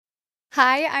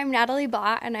Hi, I'm Natalie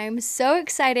Baugh, and I'm so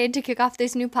excited to kick off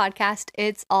this new podcast,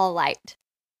 It's All Light.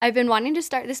 I've been wanting to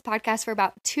start this podcast for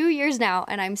about 2 years now,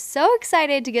 and I'm so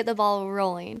excited to get the ball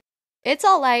rolling. It's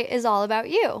All Light is all about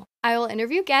you. I will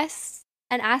interview guests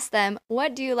and ask them,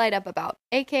 what do you light up about?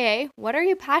 AKA, what are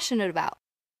you passionate about?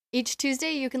 Each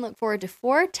Tuesday, you can look forward to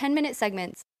 4 10-minute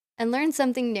segments and learn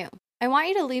something new. I want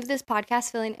you to leave this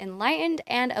podcast feeling enlightened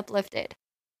and uplifted.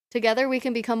 Together, we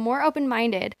can become more open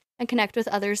minded and connect with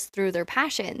others through their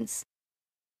passions.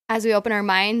 As we open our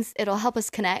minds, it'll help us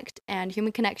connect, and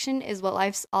human connection is what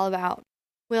life's all about.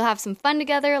 We'll have some fun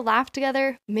together, laugh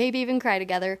together, maybe even cry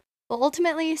together, but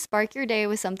ultimately spark your day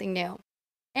with something new.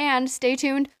 And stay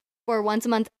tuned for once a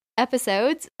month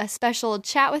episodes, a special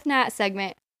Chat with Nat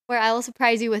segment where I will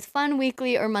surprise you with fun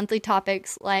weekly or monthly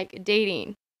topics like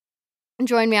dating.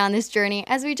 Join me on this journey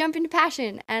as we jump into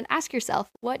passion and ask yourself,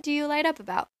 what do you light up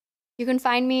about? You can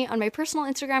find me on my personal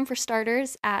Instagram for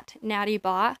starters at Natty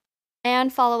Baugh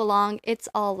and follow along It's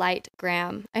All Light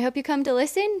Gram. I hope you come to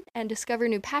listen and discover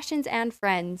new passions and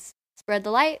friends. Spread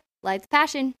the light, light the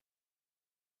passion.